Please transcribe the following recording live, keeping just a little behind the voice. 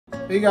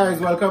Hey guys,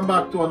 welcome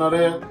back to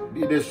another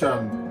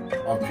edition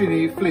of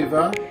Trini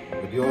Flavor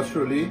with yours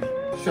truly,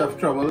 Chef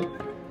Trouble.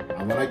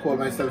 And when I call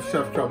myself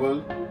Chef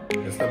Trouble,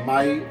 it's the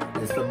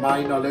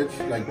my knowledge,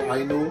 like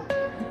I know.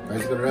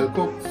 Guys got a real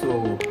cook,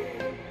 so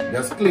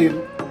just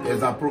claim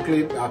is a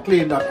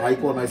claim that I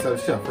call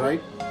myself chef,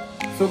 right?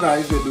 So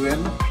guys, we're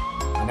doing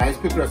a nice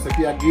quick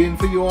recipe again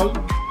for you all.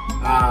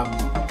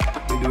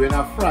 We're doing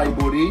a fried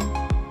bodi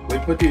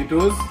with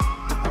potatoes.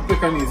 A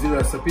quick and easy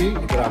recipe.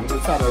 You can have it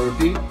with sada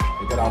roti,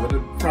 you can have it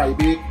with fry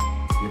bake,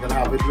 you can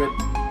have it with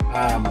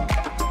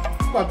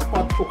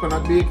pot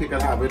coconut bake, you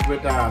can have it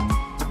with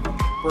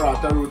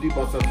paratha roti,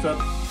 butter shot,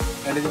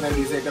 anything like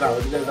this. You can have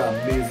it with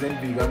an amazing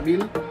vegan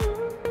meal.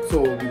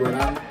 So we're going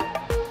to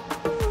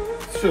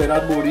show you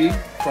that bodi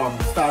from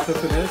start to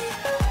finish.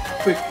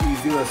 Quick,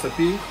 easy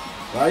recipe,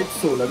 right?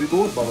 So let me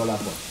go bubble up.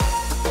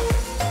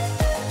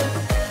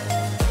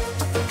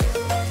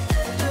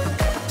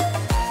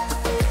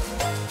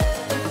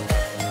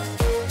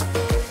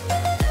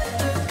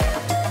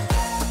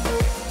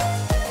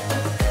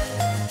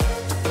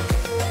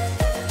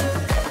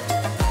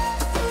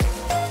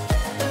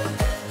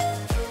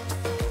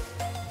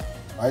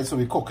 Right, so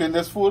we're cooking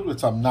this food with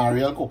some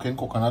nariyal cooking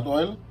coconut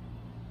oil,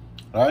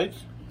 right?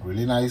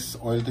 Really nice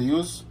oil to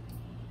use.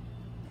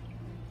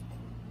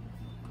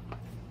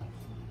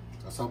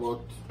 That's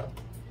about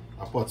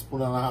a pot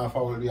spoon and a half I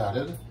will be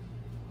added.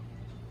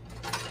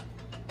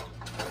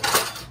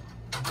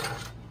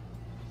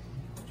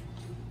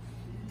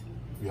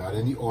 We add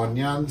in the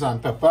onions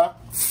and pepper.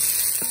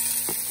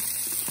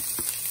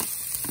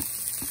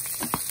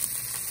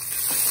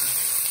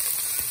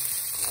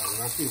 We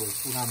add a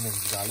tablespoon of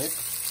minced garlic.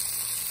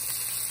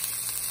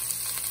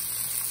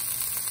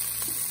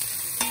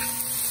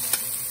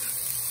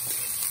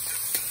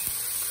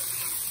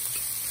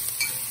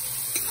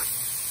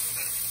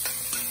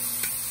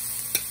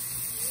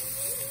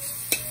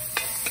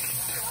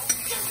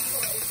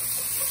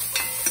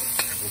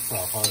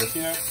 Off out of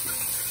here.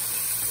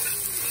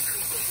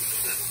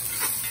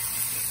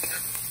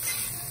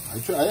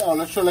 I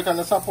always show like a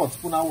pot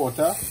spoon of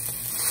water.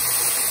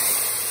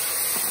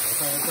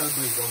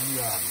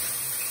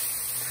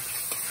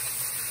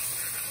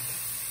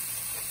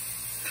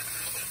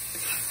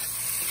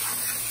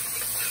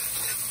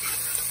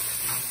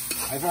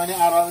 I find you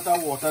add a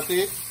little water to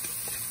it,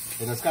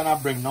 it just kind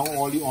of bring down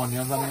all the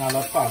onions and a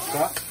lot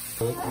faster.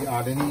 So we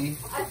add any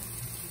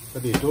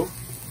potato.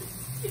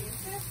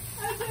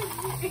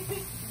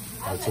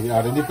 Right, so we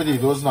add in the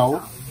potatoes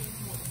now.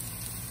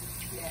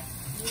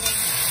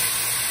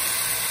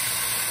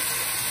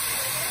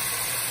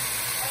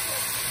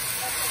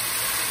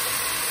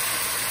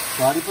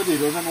 So add the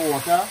potatoes in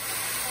water.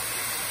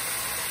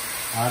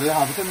 And they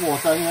have it in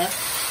water here.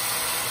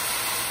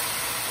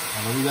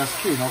 And then we just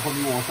strain off from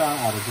the water and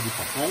add it to the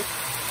pot, right?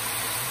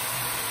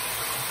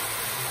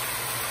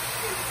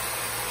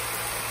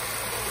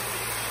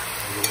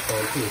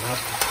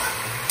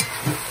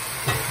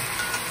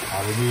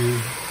 Add in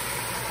the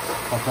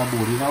pot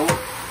bodi now.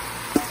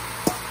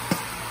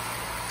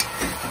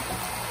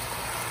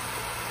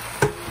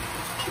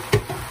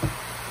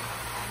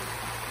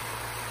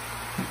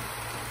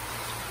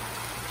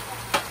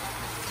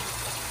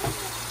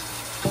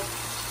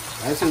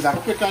 Right, so that's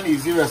a quick and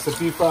easy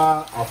recipe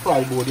for a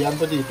fried bodi and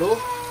potato.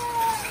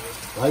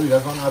 Right, we're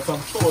just going to add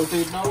some salt to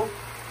it now.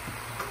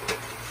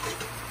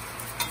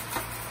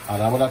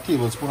 Add about a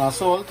tablespoon of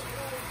salt.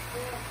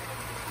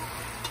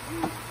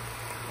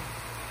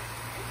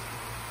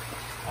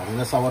 I think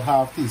that's about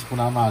half teaspoon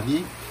of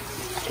Maggi.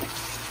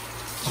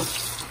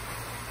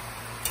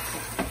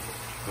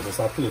 So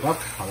just clean it up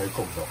and it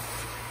comes up.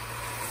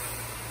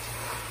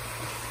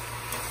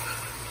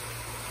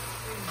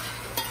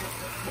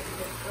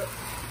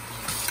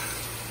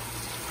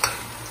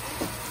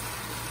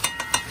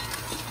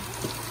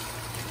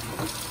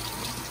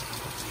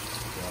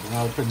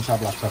 Now pinch of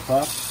black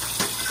pepper.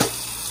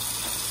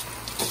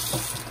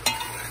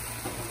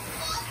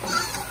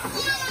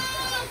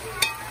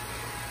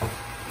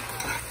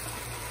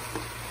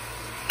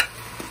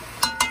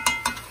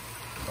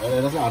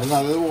 Just add a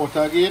little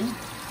water again.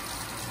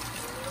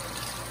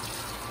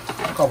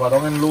 Cover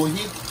down in low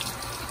heat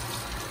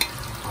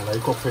and let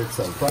it cook for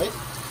itself, right?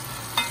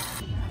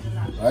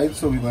 Right,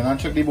 so we're going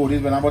to check the bodi.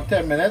 It's been about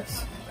 10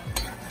 minutes.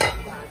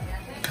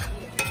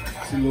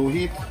 It's low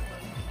heat.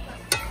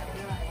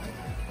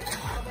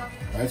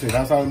 Right, so it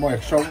has a little more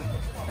extra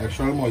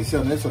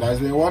moisture in it, so that's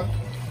what you want.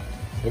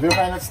 If you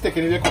find it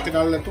sticking, if you're cooking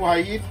a little too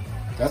high heat,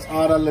 just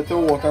add a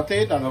little water to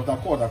it, and about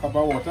a quarter cup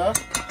of water.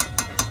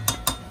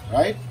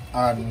 Right?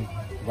 And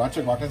we're going to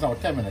check back in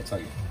about 10 minutes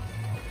again.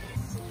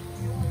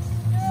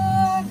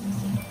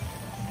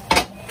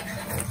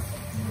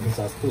 This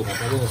has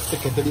to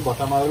stick into the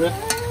bottom of it.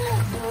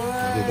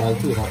 And the ball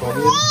to up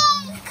again.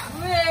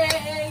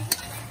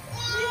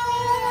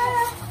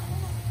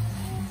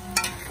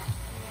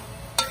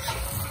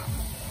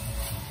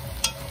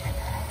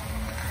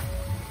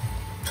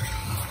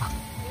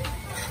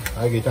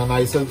 I get a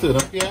nice little turn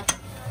up here.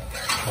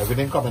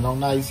 Everything coming out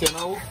nice here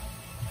now.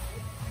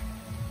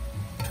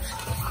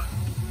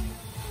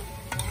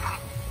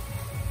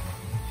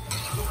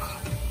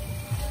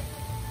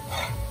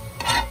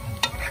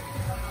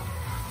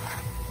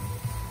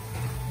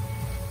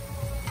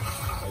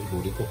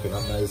 body cooking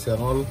up nice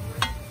and all.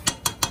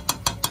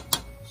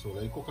 So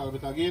let it cook a little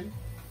bit again.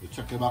 You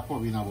check it back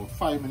probably in about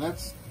 5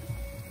 minutes.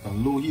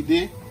 On low heat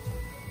there.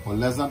 Or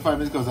less than 5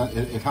 minutes because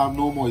it have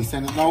no moisture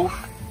in it now.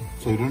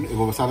 So it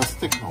will start to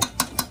stick now.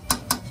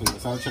 So you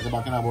start to check it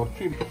back in about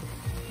 3 minutes.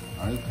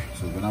 Alright,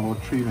 so it's been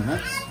about 3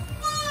 minutes.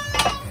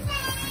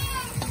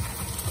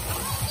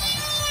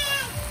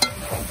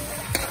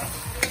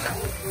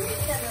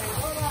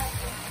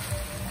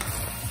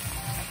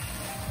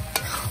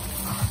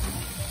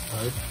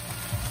 Alright,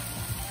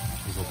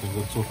 it's looking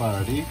good so far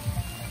already.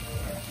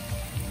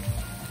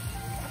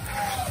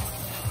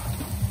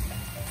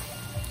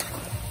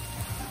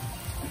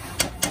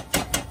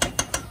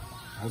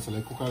 Alright, so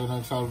let's cook it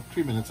next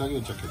 3 minutes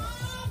again, check it.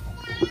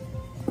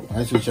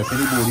 Alright, so we're checking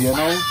the body here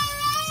now.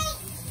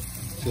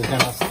 So it's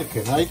kind of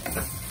sticking, right?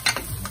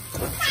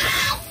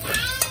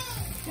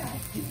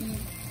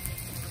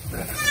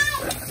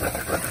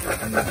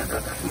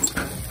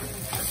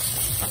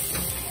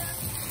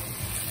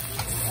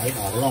 Right,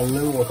 add a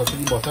little water to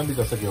the bottom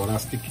because it's going to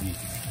sticky.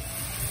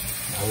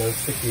 A little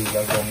sticky,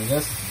 like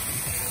gumminess.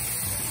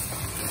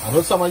 I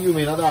know some of you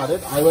may not add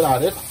it, I will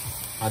add it.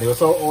 And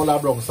also all our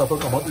brown stuff will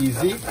come out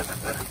easy.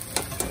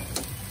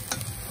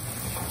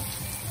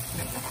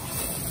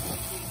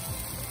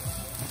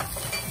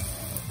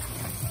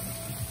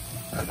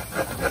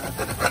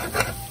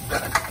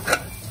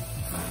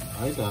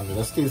 Right, and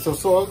let's taste of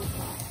salt.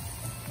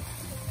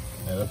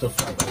 And let us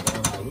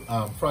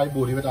fry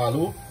bodi with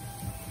aloo.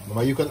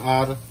 Remember, you can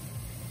add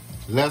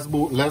less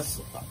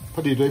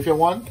potato if you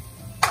want.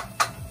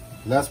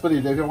 Less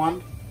potato if you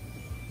want.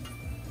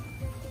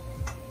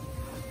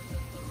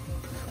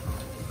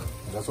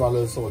 That's why a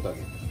little salt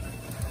again.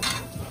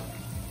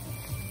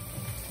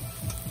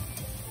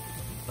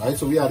 Right,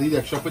 so we add the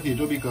extra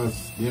potato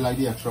because they like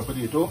the extra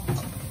potato.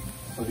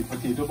 So the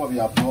potato probably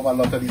absorb a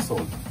lot of the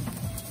salt.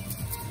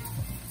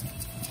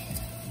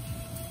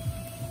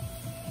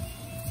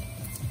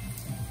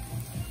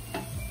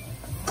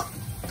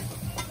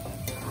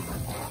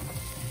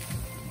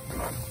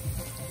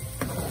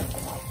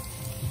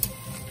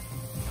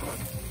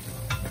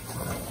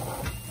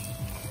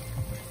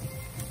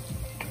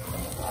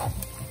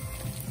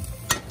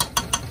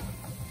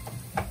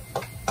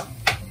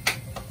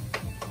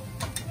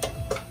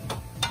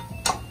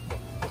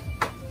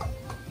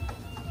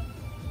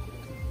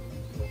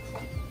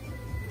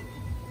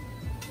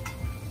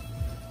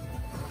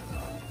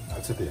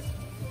 That's it.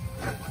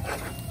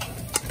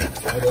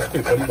 I just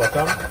click on the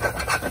bottom.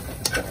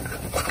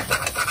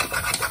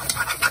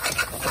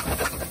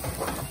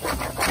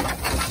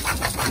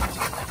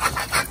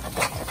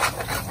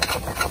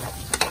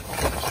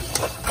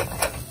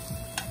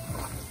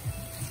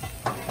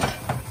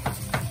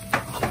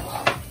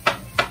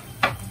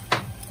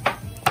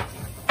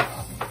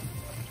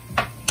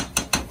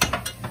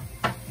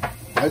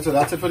 Right, so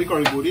that's it for the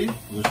curry bodi.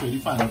 We'll show you the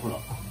final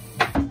product.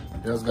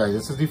 Yes guys,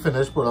 this is the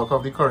finished product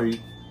of the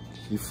curry.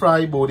 The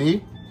fried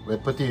bodi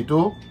with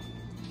potato.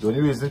 The only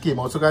reason it came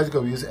out so guys,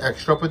 because we use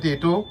extra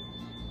potato.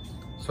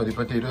 So the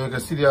potato, you can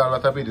see there are a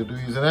lot of potato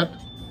using it.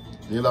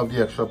 They love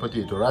the extra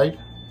potato, right?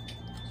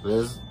 So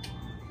there's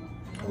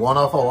one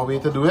of our way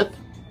to do it.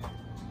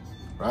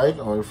 Right?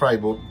 Or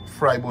fried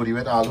bodi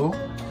with aloo.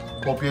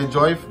 Hope you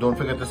enjoy. Don't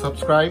forget to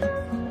subscribe,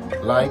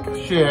 like,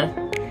 share.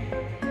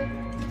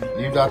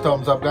 Leave that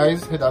thumbs up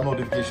guys. Hit that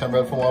notification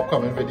bell for more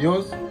upcoming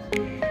videos.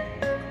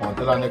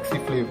 Until our next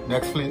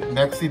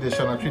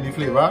edition of Trini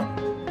Flavor,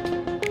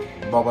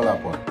 bubble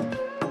up one.